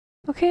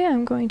Okay,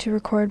 I'm going to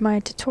record my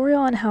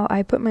tutorial on how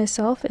I put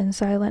myself in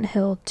Silent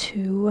Hill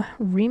 2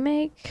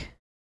 Remake.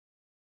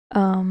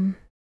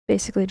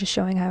 Basically just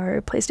showing how I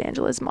replaced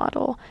Angela's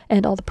model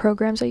and all the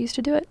programs I used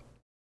to do it.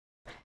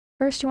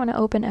 First, you want to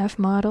open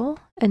Fmodel,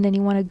 and then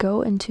you want to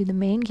go into the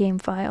main game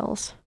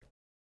files.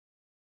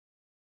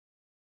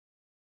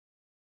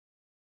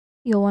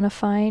 You'll want to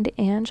find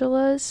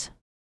Angela's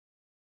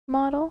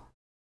model.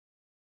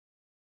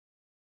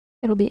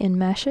 It'll be in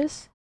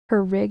meshes.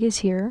 Her rig is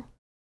here.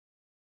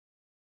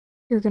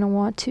 You're going to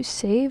want to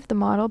save the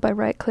model by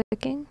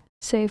right-clicking,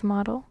 Save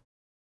Model.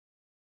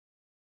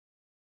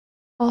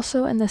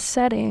 Also in the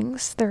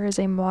settings, there is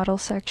a model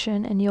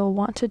section, and you'll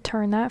want to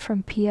turn that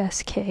from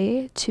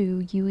PSK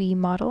to UE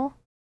model,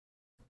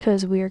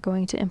 because we are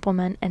going to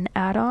implement an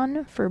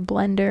add-on for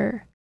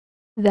Blender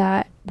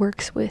that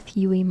works with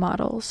UE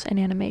models and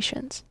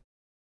animations.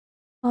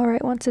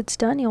 Alright, once it's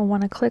done, you'll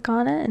want to click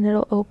on it and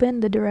it'll open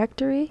the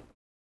directory.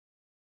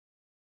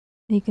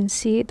 You can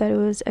see that it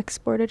was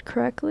exported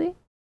correctly.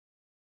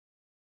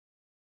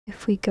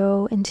 If we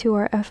go into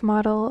our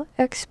Fmodel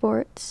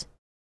exports,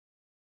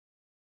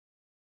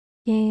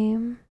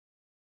 game,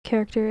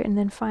 character, and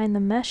then find the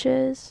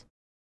meshes,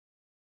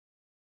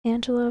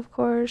 Angela, of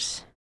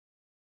course,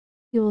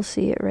 you will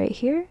see it right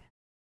here.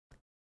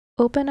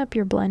 Open up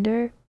your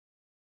Blender,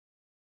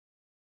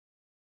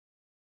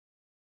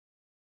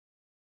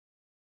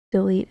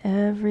 delete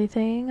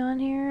everything on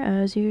here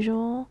as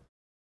usual.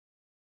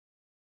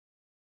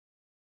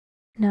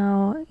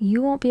 Now,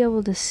 you won't be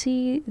able to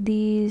see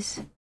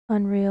these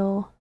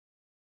Unreal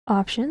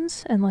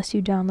options unless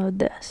you download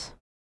this.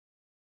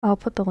 I'll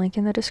put the link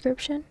in the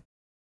description.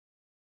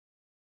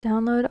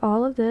 Download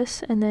all of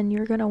this, and then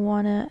you're going to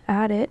want to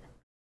add it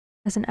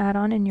as an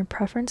add-on in your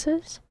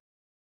preferences.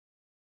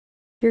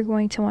 You're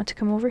going to want to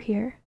come over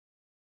here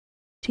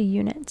to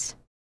units.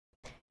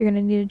 You're going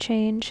to need to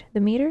change the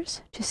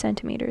meters to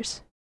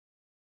centimeters.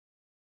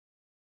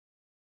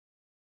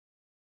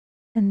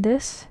 And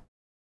this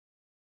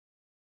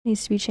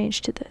needs to be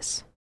changed to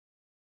this.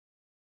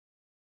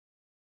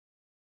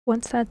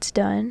 Once that's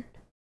done,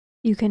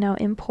 you can now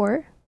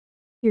import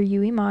your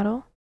UE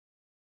model.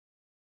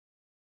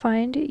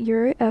 Find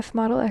your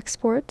Fmodel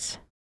exports.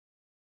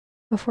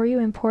 Before you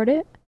import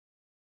it,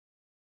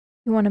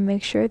 you want to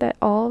make sure that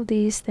all of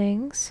these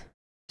things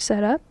are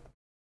set up.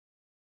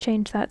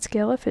 Change that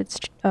scale if it's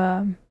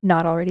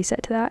not already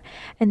set to that,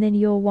 and then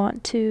you'll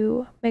want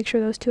to make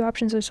sure those two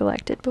options are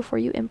selected before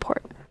you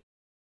import.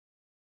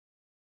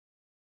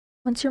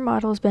 Once your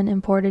model has been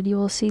imported, you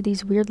will see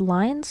these weird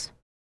lines,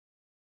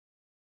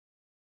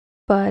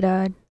 but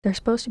they're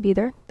supposed to be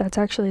there. That's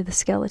actually the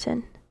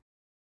skeleton.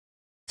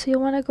 So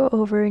you'll want to go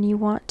over and you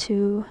want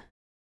to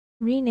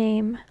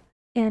rename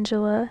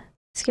Angela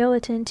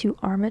skeleton to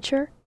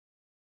armature.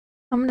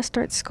 I'm going to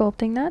start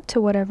sculpting that to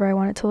whatever I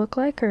want it to look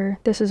like, or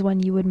this is when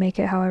you would make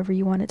it however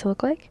you want it to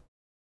look like.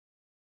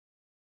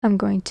 I'm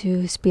going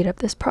to speed up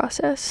this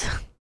process.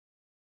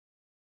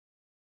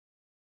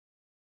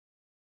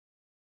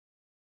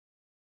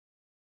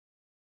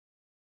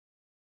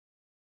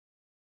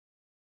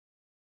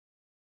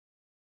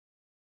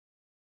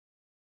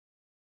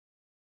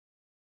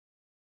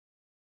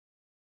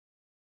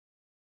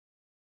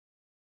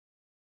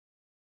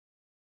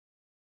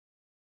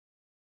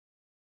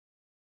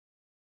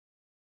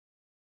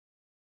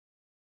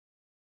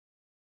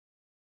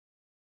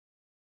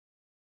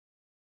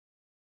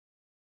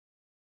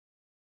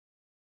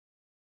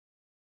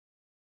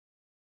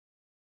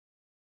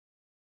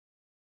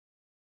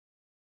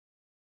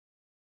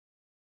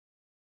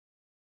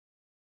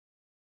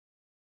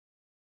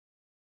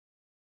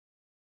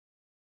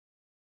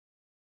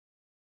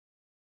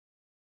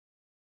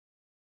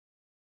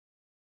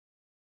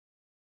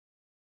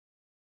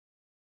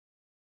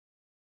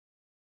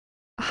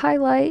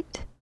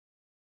 Highlight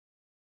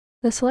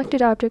the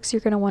selected objects you're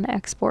going to want to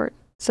export,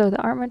 so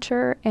the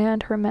armature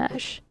and her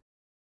mesh.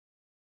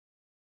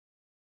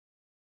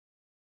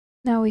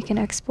 Now we can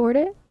export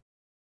it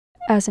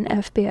as an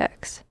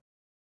FBX.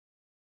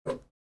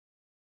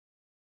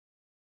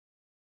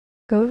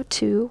 Go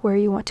to where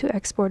you want to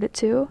export it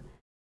to.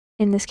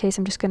 In this case,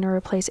 I'm just going to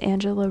replace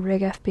Angela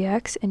Rig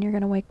FBX, and you're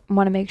going to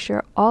want to make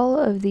sure all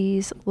of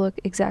these look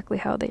exactly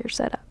how they are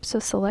set up. So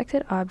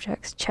selected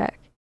objects, check.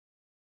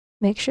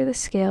 Make sure the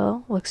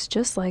scale looks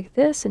just like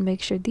this, and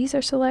make sure these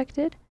are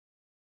selected.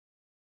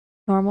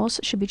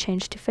 Normals should be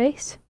changed to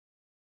face.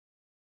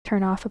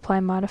 Turn off apply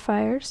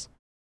modifiers.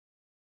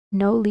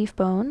 No leaf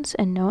bones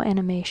and no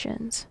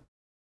animations.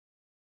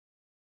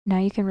 Now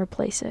you can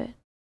replace it.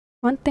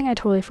 One thing I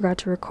totally forgot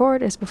to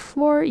record is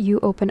before you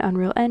open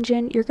Unreal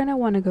Engine, you're going to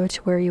want to go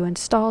to where you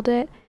installed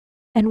it,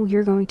 and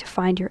you're going to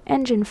find your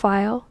engine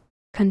file,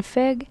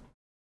 config.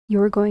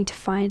 You're going to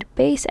find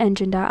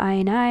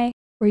baseengine.ini,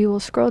 where you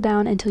will scroll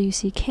down until you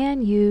see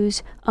can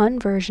use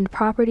unversioned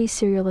property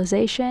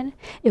serialization.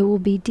 It will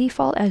be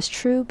default as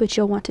true, but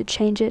you'll want to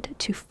change it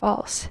to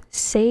false.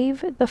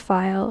 Save the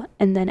file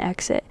and then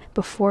exit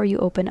before you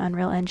open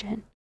Unreal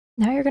Engine.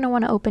 Now you're going to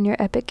want to open your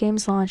Epic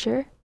Games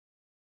Launcher,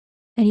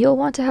 and you'll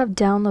want to have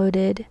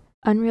downloaded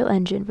Unreal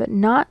Engine, but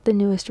not the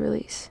newest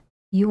release.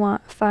 You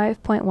want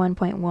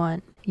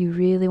 5.1.1. You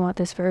really want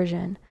this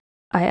version.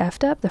 I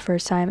effed up the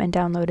first time and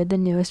downloaded the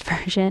newest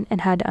version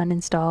and had to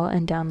uninstall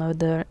and download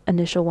the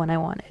initial one I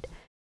wanted,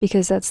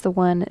 because that's the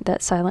one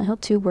that Silent Hill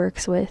 2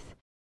 works with.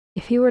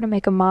 If you were to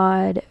make a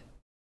mod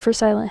for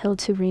Silent Hill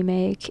 2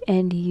 Remake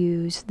and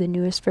use the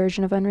newest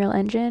version of Unreal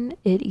Engine,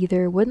 it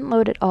either wouldn't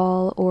load at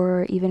all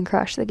or even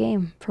crash the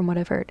game, from what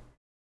I've heard.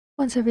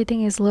 Once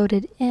everything is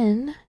loaded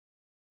in,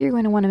 you're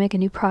going to want to make a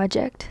new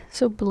project.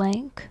 So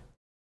blank,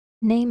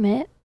 name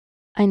it.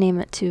 I name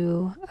it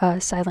to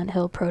Silent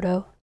Hill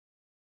Proto.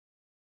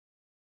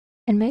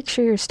 And make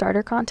sure your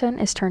starter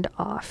content is turned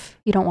off.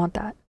 You don't want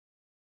that.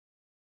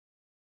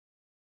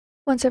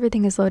 Once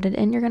everything is loaded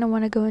in, you're going to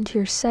want to go into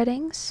your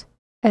settings,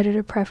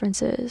 editor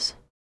preferences,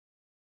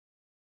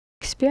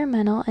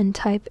 experimental, and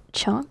type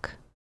chunk,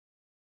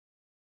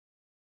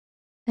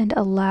 and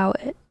allow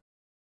it.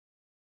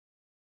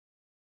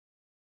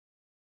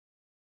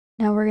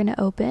 Now we're going to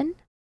open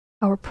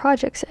our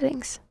project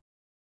settings,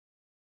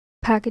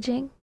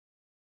 packaging.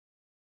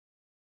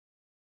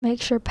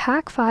 Make sure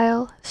pack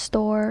file,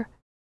 store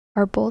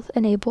are both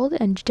enabled,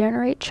 and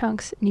generate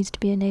chunks needs to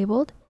be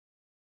enabled.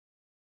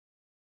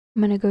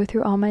 I'm going to go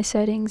through all my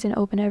settings and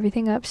open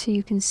everything up so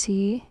you can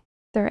see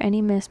if there are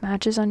any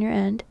mismatches on your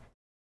end.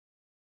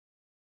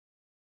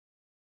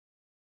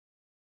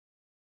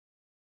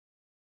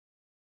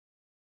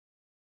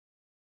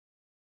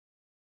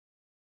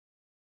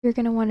 You're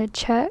going to want to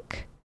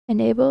check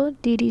enable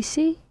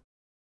DDC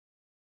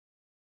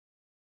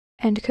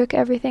and cook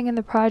everything in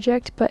the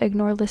project but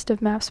ignore list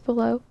of maps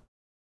below.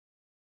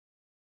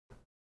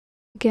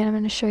 Again, I'm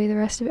going to show you the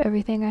rest of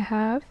everything I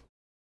have.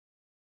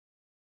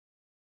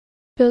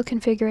 Build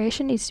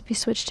configuration needs to be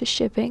switched to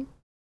shipping.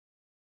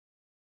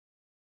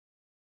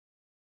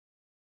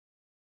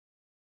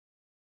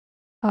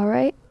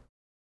 Alright,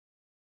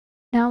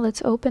 now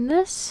let's open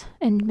this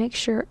and make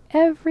sure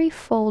every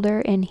folder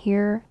in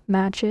here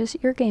matches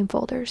your game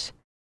folders.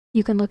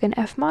 You can look in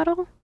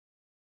fmodel.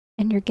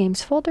 In your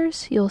games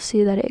folders, you'll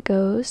see that it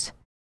goes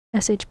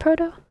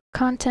SH2,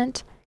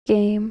 content,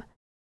 game,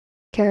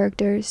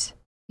 characters,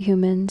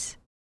 humans,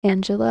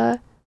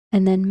 Angela,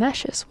 and then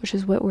meshes, which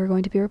is what we're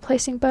going to be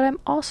replacing, but I'm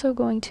also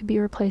going to be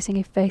replacing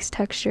a face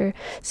texture,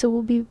 so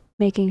we'll be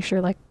making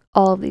sure like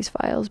all of these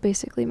files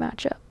basically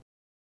match up.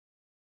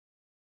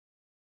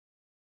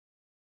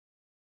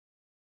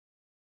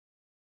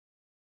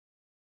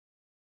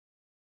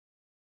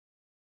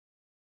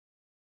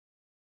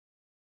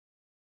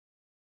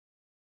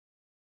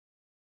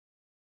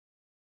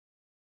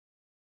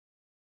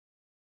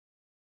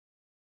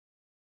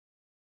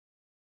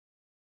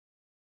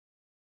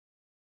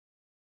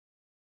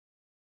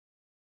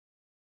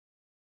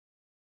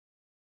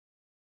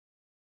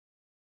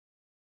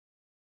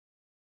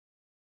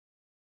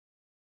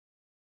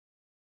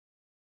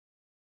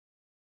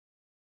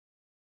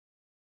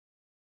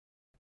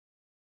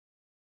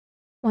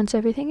 Once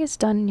everything is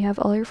done and you have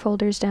all your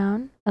folders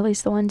down, at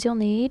least the ones you'll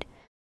need,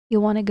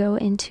 you'll want to go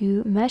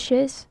into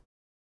meshes,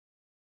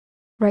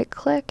 right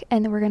click,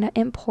 and then we're going to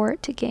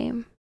import to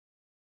game.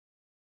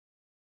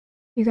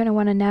 You're going to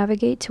want to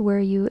navigate to where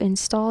you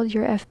installed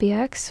your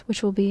FBX,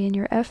 which will be in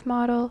your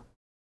fmodel.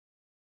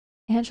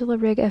 Angela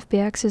Rig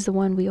FBX is the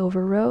one we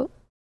overwrote.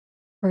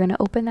 We're going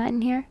to open that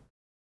in here.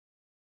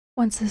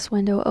 Once this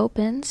window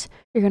opens,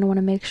 you're going to want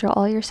to make sure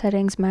all your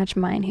settings match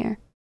mine here.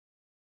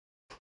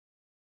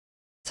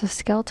 So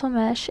skeletal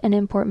mesh and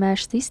import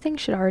mesh, these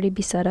things should already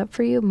be set up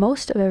for you.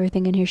 Most of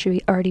everything in here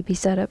should already be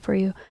set up for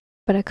you,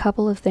 but a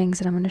couple of things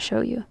that I'm going to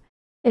show you.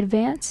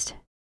 Advanced,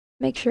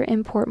 make sure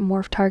import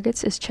morph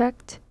targets is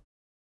checked.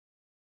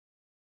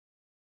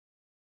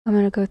 I'm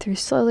going to go through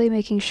slowly,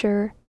 making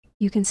sure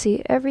you can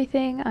see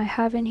everything I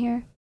have in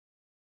here.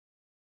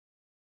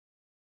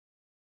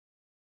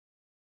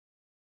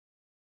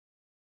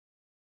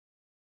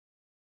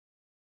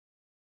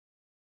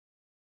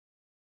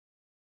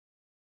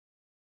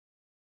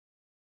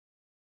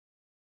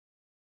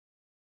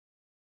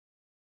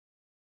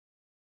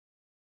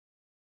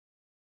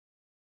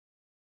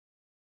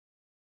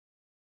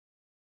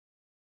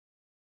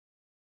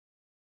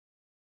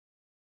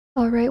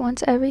 Alright,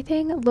 once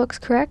everything looks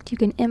correct, you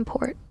can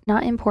import.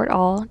 Not import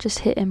all, just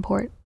hit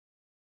import.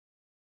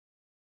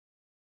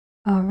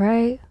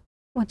 Alright,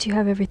 once you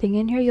have everything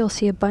in here, you'll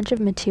see a bunch of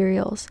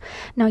materials.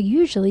 Now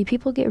usually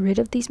people get rid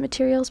of these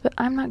materials, but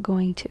I'm not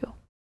going to.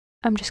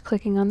 I'm just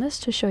clicking on this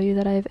to show you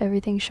that I have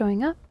everything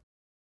showing up.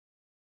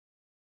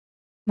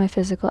 My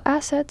physical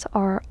assets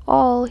are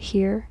all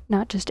here,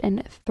 not just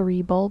in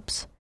 3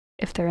 bulbs.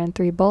 If they're in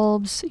 3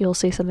 bulbs, you'll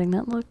see something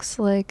that looks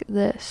like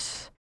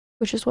this,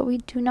 which is what we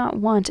do not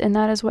want, and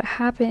that is what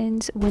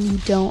happens when you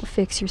don't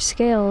fix your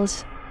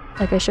scales,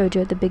 like I showed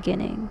you at the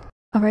beginning.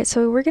 Alright,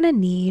 so we're gonna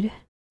need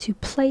to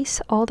place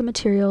all the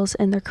materials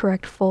in their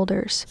correct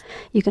folders.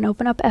 You can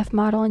open up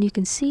fmodel and you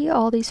can see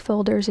all these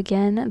folders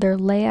again, their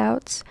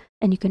layouts,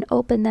 and you can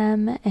open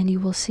them and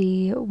you will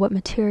see what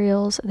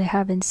materials they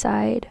have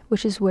inside,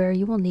 which is where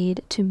you will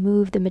need to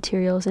move the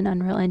materials in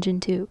Unreal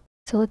Engine 2.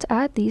 So let's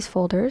add these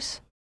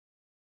folders.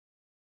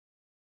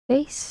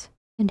 face,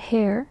 and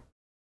hair.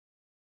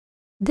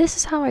 This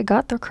is how I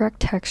got the correct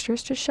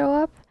textures to show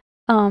up.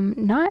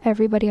 Not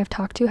everybody I've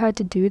talked to had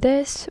to do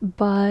this,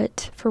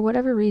 but for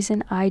whatever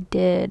reason I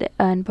did.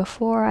 And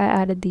before I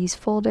added these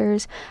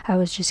folders, I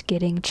was just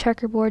getting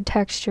checkerboard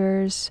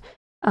textures,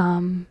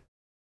 no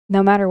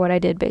matter what I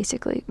did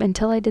basically.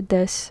 Until I did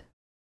this,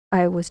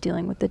 I was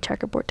dealing with the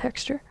checkerboard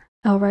texture.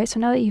 Alright, so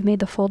now that you've made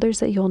the folders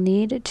that you'll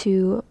need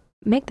to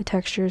make the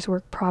textures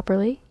work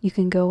properly, you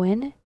can go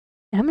in,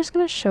 and I'm just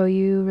going to show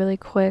you really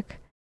quick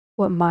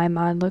what my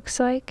mod looks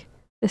like.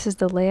 This is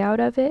the layout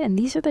of it, and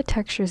these are the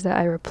textures that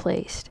I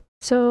replaced.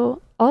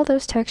 So all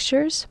those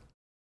textures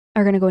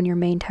are going to go in your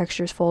main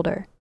textures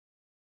folder.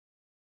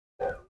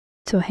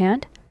 So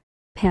hand,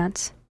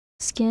 pants,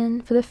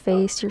 skin for the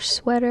face, your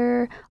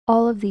sweater,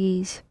 all of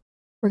these,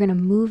 we're going to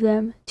move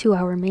them to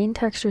our main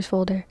textures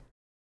folder.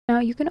 Now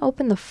you can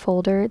open the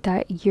folder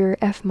that your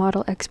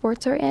F-model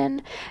exports are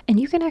in, and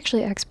you can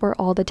actually export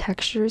all the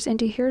textures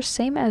into here,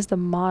 same as the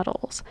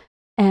models.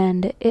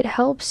 And it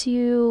helps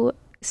you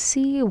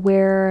see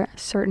where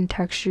certain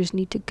textures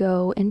need to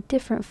go in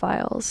different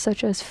files,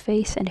 such as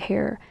face and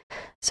hair.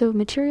 So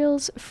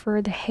materials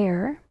for the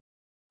hair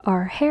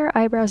are hair,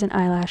 eyebrows, and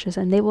eyelashes,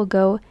 and they will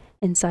go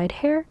inside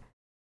hair,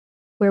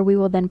 where we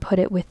will then put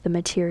it with the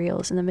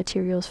materials in the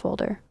materials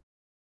folder.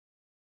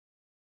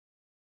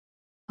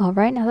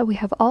 Alright, now that we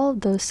have all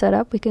of those set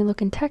up, we can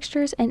look in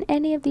textures, and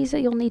any of these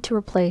that you'll need to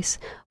replace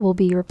will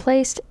be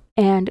replaced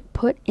and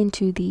put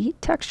into the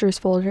textures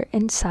folder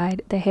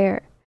inside the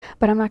hair.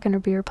 But I'm not going to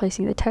be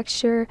replacing the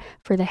texture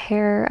for the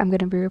hair, I'm going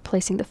to be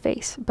replacing the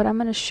face. But I'm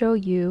going to show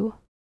you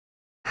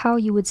how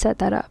you would set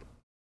that up.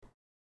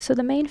 So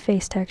the main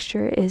face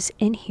texture is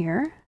in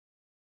here.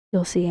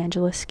 You'll see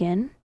Angela's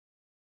skin.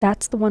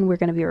 That's the one we're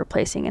going to be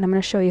replacing, and I'm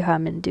going to show you how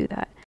I'm going to do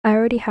that. I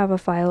already have a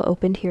file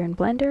opened here in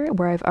Blender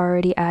where I've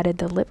already added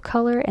the lip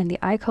color and the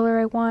eye color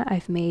I want.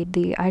 I've made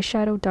the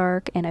eyeshadow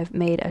dark, and I've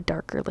made a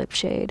darker lip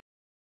shade.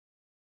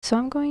 So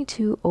I'm going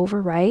to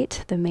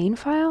overwrite the main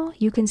file.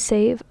 You can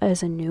save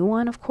as a new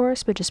one, of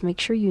course, but just make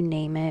sure you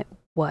name it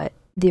what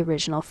the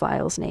original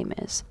file's name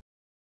is.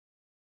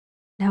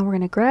 Now we're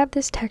going to grab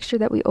this texture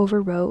that we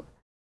overwrote,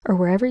 or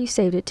wherever you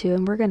saved it to,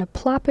 and we're going to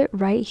plop it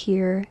right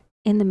here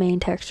in the main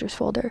textures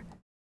folder.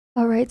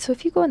 Alright, so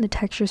if you go in the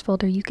textures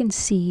folder, you can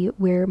see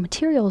where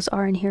materials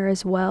are in here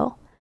as well.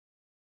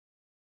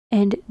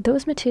 And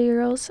those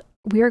materials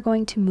we are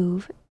going to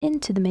move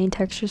into the main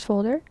textures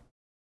folder.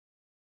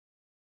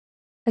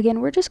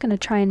 Again, we're just going to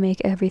try and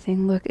make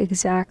everything look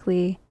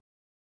exactly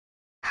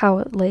how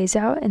it lays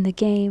out in the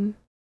game.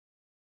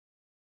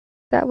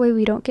 That way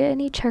we don't get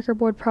any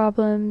checkerboard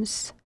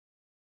problems.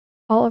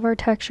 All of our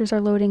textures are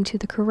loading to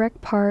the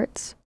correct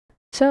parts.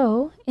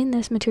 So, in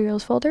this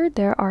materials folder,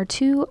 there are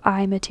two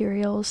eye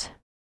materials.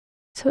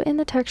 So in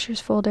the textures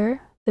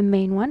folder, the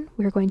main one,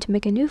 we're going to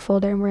make a new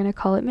folder and we're going to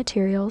call it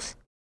materials.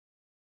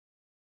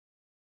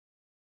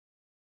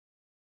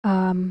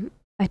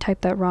 I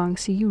typed that wrong,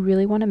 so you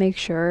really want to make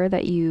sure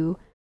that you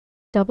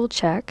double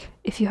check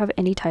if you have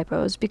any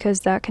typos,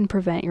 because that can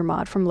prevent your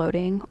mod from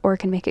loading or it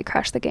can make it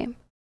crash the game.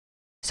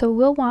 So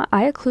we'll want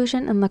eye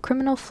occlusion and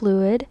lacriminal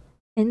fluid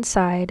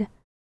inside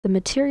the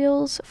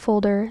materials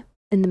folder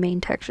in the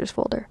main textures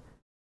folder.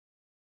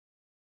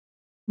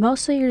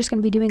 Mostly you're just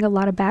going to be doing a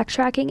lot of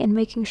backtracking and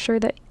making sure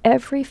that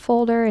every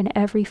folder and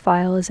every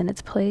file is in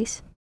its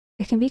place.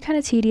 It can be kind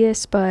of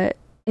tedious, but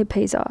it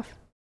pays off.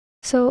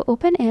 So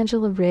open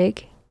Angela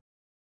Rig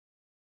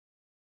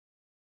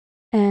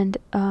and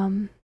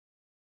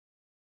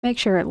make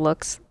sure it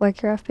looks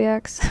like your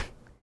FBX.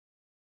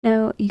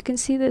 Now you can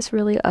see this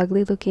really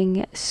ugly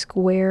looking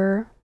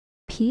square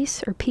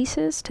piece or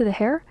pieces to the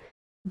hair.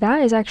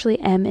 That is actually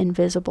M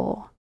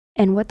invisible.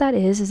 And what that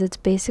is it's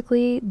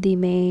basically the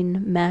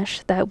main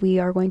mesh that we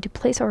are going to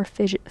place our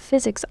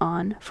physics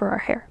on for our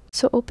hair.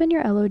 So open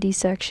your LOD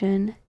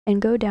section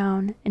and go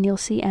down and you'll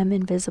see M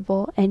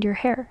invisible and your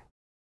hair.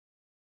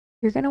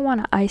 You're going to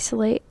want to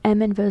isolate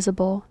M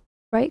invisible,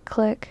 right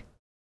click,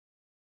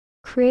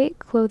 create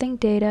clothing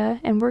data,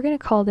 and we're going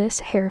to call this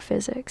hair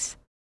physics.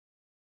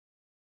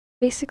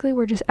 Basically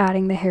we're just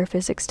adding the hair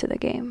physics to the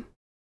game.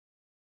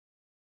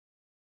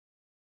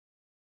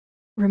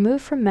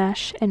 Remove from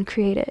mesh and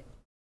create it.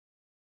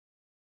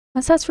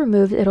 Once that's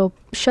removed, it'll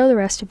show the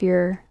rest of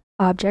your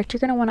object. You're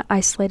going to want to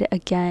isolate it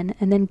again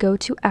and then go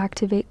to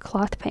activate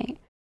cloth paint.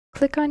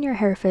 Click on your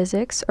hair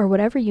physics or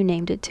whatever you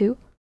named it to.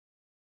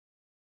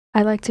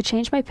 I like to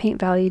change my paint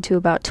value to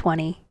about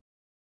 20.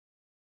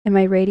 And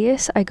my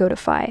radius, I go to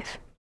 5.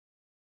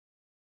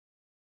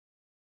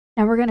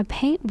 Now we're going to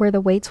paint where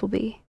the weights will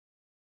be.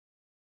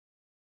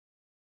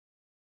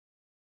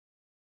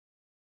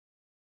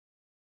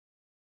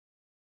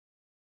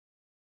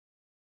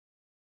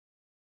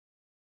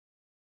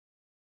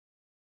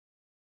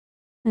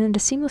 And then to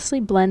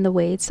seamlessly blend the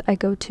weights, I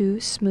go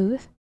to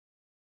Smooth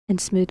and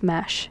Smooth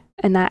Mesh.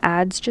 And that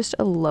adds just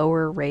a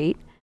lower rate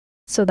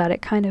so that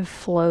it kind of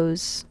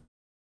flows,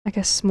 I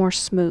guess, more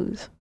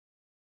smooth,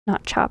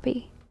 not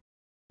choppy.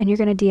 And you're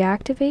going to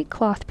deactivate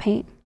cloth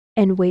paint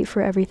and wait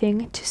for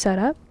everything to set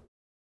up.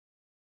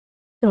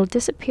 It'll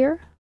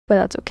disappear, but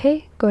that's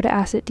okay. Go to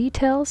Asset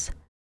Details,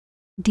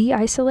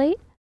 De-isolate,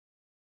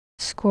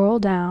 scroll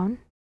down,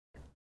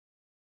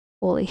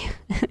 fully,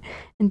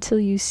 until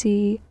you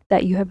see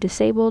that you have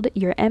disabled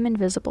your M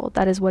invisible.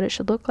 That is what it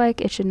should look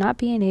like. It should not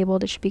be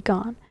enabled, it should be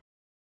gone.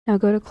 Now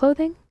go to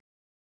Clothing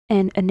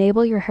and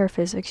enable your hair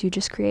physics you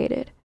just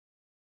created.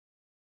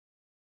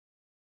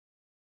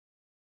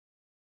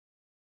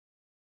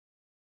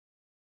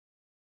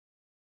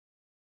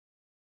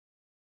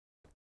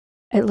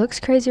 It looks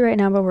crazy right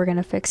now, but we're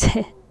gonna fix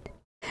it.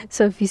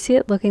 So if you see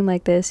it looking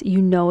like this,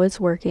 you know it's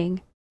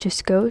working.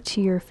 Just go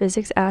to your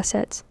physics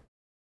assets,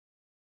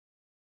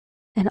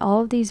 and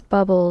all of these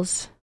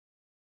bubbles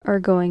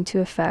are going to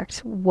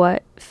affect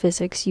what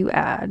physics you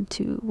add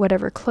to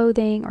whatever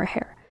clothing or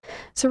hair.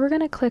 So we're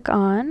gonna click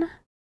on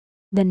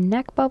the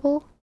neck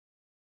bubble,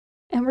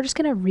 and we're just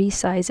gonna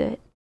resize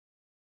it.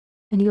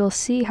 And you'll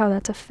see how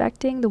that's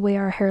affecting the way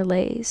our hair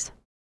lays.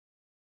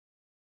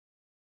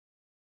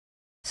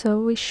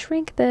 So we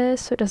shrink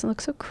this so it doesn't look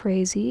so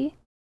crazy.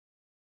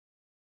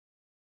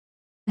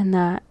 And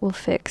that will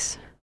fix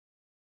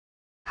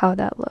how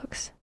that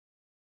looks.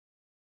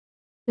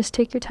 Just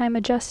take your time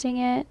adjusting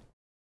it.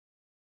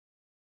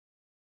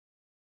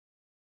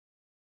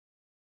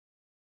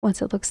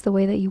 Once it looks the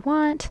way that you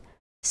want,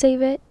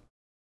 save it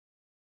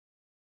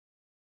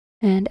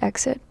and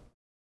exit.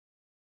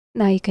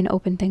 Now you can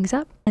open things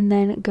up and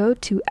then go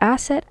to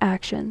Asset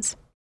Actions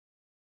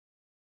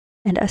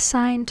and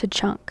Assign to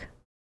Chunk.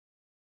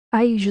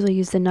 I usually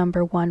use the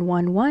number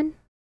 111.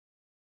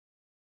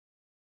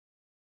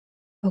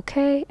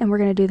 Okay, and we're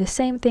going to do the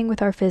same thing with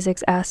our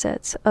physics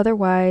assets.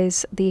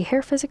 Otherwise, the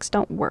hair physics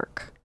don't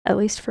work, at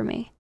least for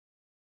me.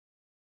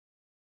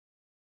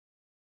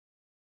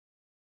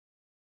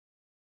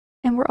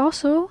 And we're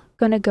also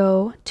going to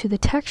go to the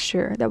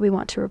texture that we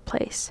want to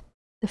replace.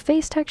 The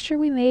face texture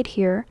we made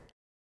here,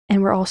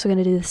 and we're also going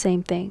to do the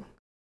same thing.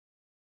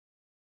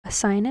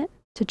 Assign it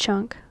to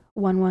chunk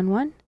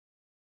 111.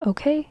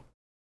 Okay.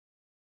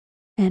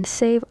 And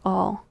save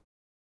all.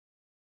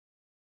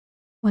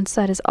 Once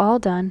that is all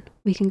done,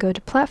 we can go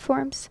to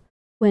Platforms,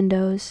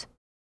 Windows,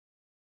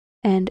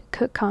 and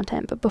Cook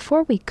Content. But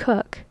before we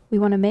cook, we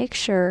want to make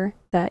sure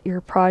that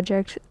your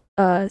project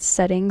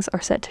settings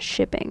are set to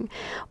shipping.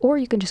 Or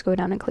you can just go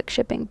down and click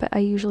shipping, but I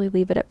usually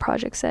leave it at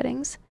project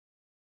settings.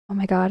 Oh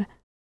my god.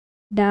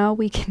 Now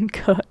we can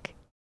cook.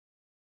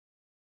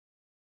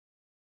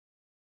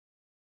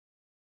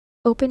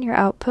 Open your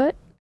output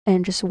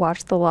and just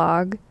watch the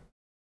log.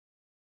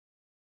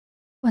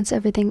 Once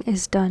everything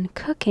is done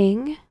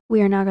cooking,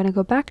 we are now going to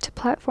go back to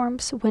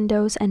Platforms,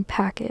 Windows, and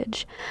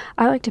Package.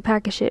 I like to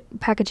package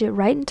it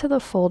right into the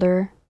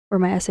folder where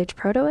my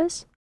SH2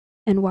 is,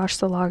 and watch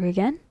the log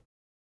again.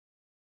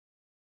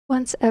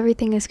 Once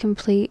everything is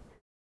complete,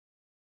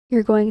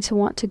 you're going to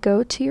want to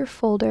go to your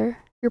folder,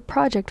 your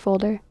project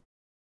folder,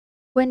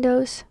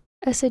 Windows,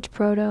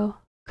 SH2,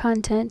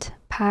 Content,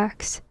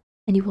 Packs,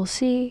 and you will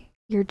see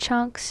your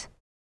chunks.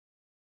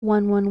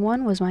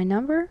 111 was my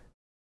number.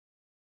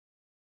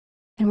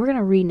 And we're going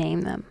to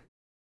rename them.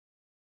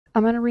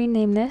 I'm going to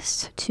rename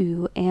this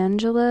to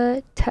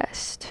Angela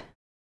Test.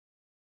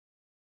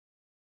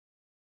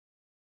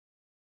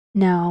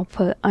 Now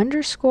put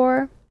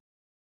underscore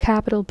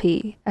capital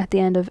P at the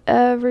end of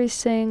every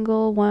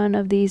single one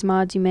of these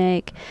mods you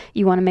make.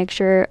 You want to make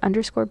sure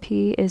underscore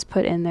P is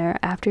put in there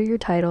after your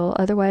title,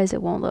 otherwise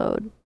it won't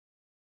load.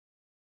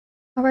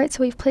 Alright,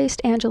 so we've placed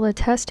Angela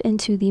Test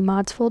into the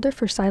mods folder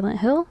for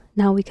Silent Hill.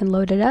 Now we can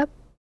load it up.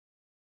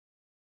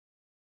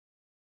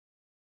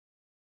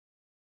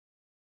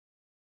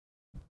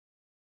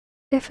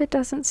 If it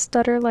doesn't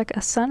stutter like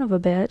a son of a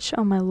bitch,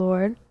 oh my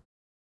lord,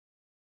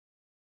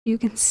 you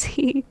can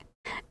see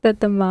that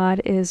the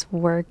mod is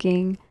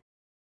working.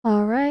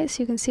 Alright,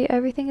 so you can see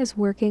everything is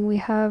working. We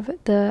have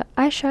the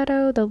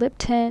eyeshadow, the lip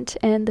tint,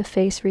 and the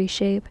face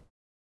reshape,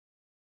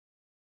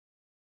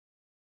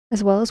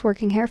 as well as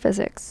working hair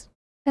physics.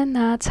 And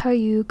that's how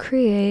you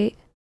create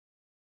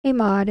a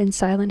mod in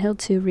Silent Hill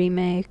 2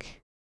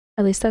 Remake.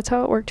 At least that's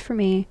how it worked for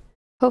me.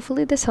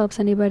 Hopefully this helps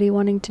anybody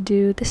wanting to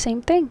do the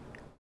same thing.